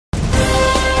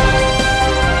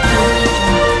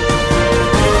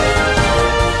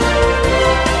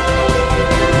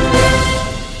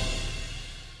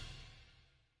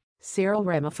Cyril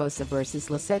Ramaphosa vs.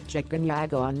 Lesetja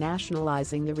Kganyago on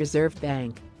nationalizing the Reserve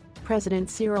Bank. President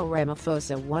Cyril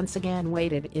Ramaphosa once again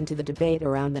waded into the debate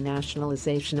around the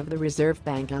nationalization of the Reserve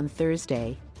Bank on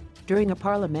Thursday. During a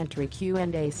parliamentary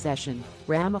Q&A session,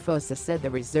 Ramaphosa said the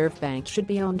Reserve Bank should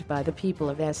be owned by the people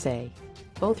of SA.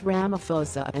 Both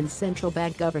Ramaphosa and Central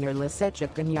Bank Governor Lesetja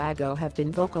Kganyago have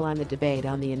been vocal on the debate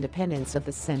on the independence of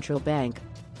the central bank.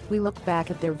 We look back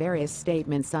at their various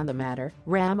statements on the matter,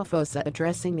 Ramaphosa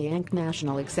addressing the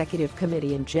National Executive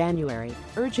Committee in January,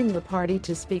 urging the party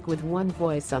to speak with one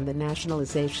voice on the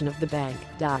nationalization of the bank.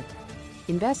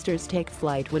 Investors take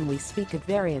flight when we speak at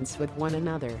variance with one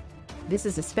another. This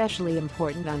is especially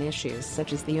important on issues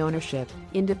such as the ownership,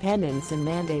 independence and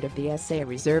mandate of the SA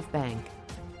Reserve Bank.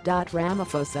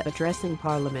 Ramaphosa addressing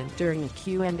Parliament during a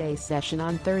Q&A session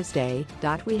on Thursday.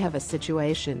 We have a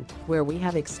situation where we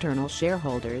have external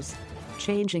shareholders.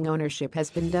 Changing ownership has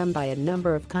been done by a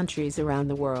number of countries around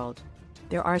the world.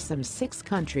 There are some 6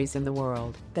 countries in the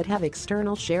world that have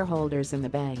external shareholders in the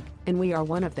bank, and we are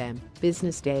one of them,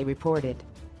 Business Day reported.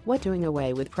 What doing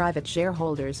away with private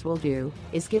shareholders will do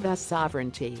is give us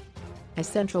sovereignty. A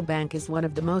central bank is one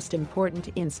of the most important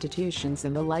institutions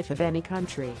in the life of any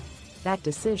country. That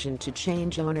decision to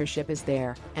change ownership is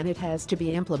there, and it has to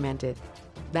be implemented.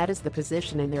 That is the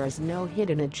position and there is no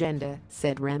hidden agenda,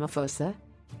 said Ramaphosa.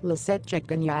 Lesetja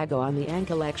Kganyago on the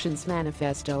elections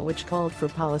manifesto, which called for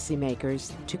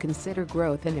policymakers to consider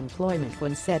growth and employment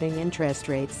when setting interest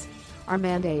rates. Our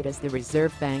mandate as the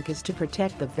Reserve Bank is to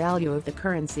protect the value of the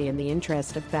currency in the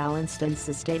interest of balanced and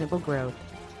sustainable growth.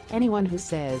 Anyone who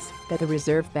says that the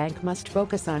Reserve Bank must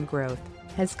focus on growth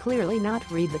has clearly not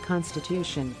read the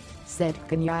Constitution, said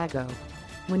Kganyago.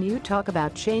 When you talk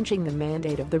about changing the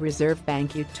mandate of the Reserve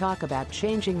Bank, you talk about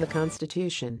changing the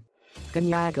Constitution.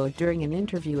 Kganyago during an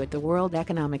interview at the World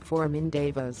Economic Forum in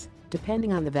Davos,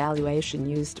 depending on the valuation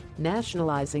used,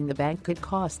 nationalizing the bank could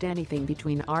cost anything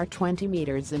between R20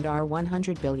 meters and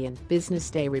R100 billion. Business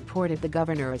Day reported the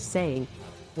governor as saying,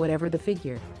 whatever the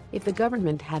figure, if the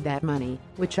government had that money,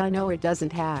 which I know it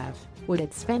doesn't have, would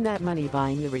it spend that money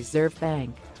buying the Reserve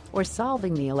Bank? Or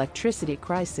solving the electricity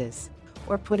crisis,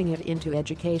 or putting it into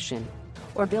education,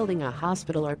 or building a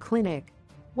hospital or clinic?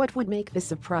 What would make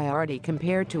this a priority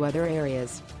compared to other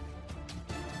areas?